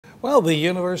Well, the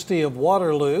University of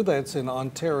Waterloo, that's in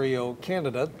Ontario,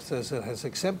 Canada, says it has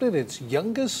accepted its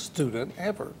youngest student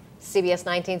ever. CBS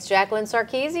 19's Jacqueline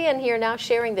Sarkeesian here now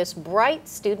sharing this bright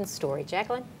student story.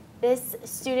 Jacqueline? This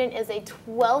student is a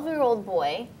 12-year-old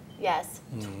boy, yes,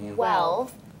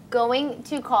 12, going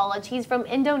to college. He's from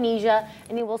Indonesia,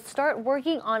 and he will start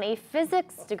working on a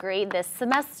physics degree this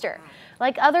semester.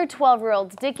 Like other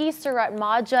 12-year-olds, Dicky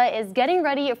Suratmaja is getting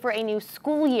ready for a new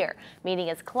school year, meeting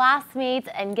his classmates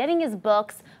and getting his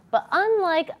books. But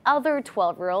unlike other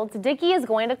 12-year-olds, Dicky is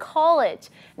going to college.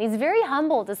 And he's very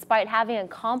humble despite having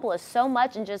accomplished so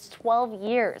much in just 12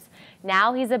 years.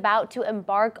 Now he's about to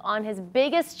embark on his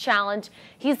biggest challenge.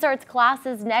 He starts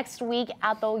classes next week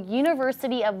at the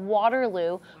University of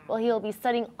Waterloo, where he'll be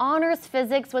studying honors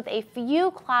physics with a few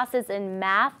classes in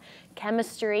math,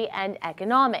 chemistry, and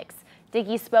economics.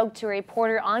 Dicky spoke to a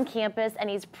reporter on campus, and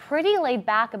he's pretty laid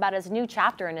back about his new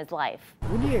chapter in his life.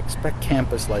 What do you expect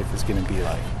campus life is going to be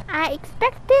like? I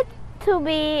expect it to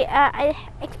be, I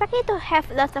expect it to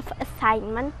have lots of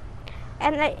assignments,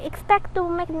 and I expect to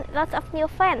make lots of new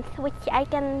friends, which I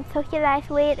can socialize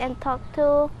with and talk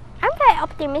to. I'm very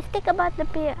optimistic about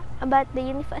the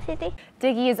university.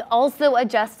 Dicky is also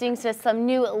adjusting to some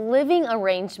new living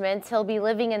arrangements. He'll be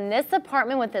living in this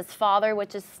apartment with his father,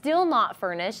 which is still not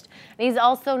furnished. And he's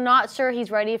also not sure he's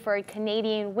ready for a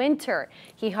Canadian winter.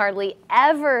 He hardly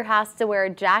ever has to wear a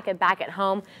jacket back at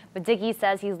home, but Dicky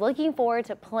says he's looking forward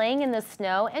to playing in the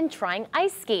snow and trying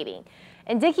ice skating.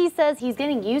 And Dicky says he's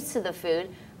getting used to the food,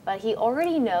 but he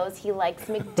already knows he likes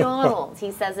McDonald's.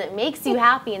 He says it makes you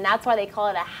happy, and that's why they call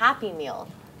it a Happy Meal.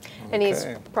 And he's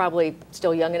probably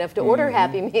still young enough to order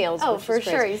Happy Meals. Oh, for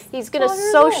sure. He's going to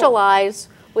socialize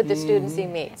with the students he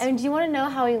meets. And do you want to know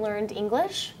how he learned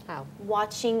English? How?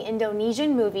 Watching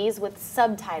Indonesian movies with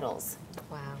subtitles.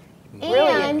 Wow.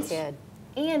 Brilliant kid.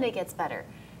 And it gets better.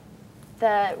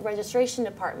 The registration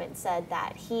department said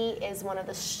that he is one of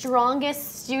the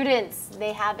strongest students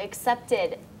they have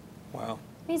accepted. Wow.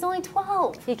 He's only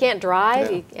 12. He can't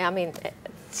drive. Yeah. I mean,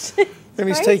 And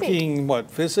he's taking, what,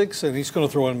 physics? And he's going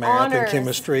to throw in math Honors. and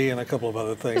chemistry and a couple of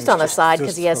other things. just on the side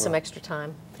because he has for some the- extra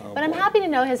time. Oh, But I'm boy. happy to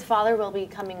know his father will be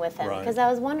coming with him, Right. because I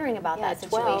was wondering about Yeah, that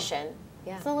 12. situation.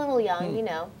 Yeah. He's a little young, you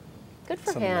know. Good for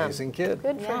It's an him. amazing kid.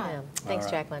 Good for Yeah. him. All Thanks,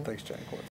 right. Jacqueline. Thanks, Jacqueline.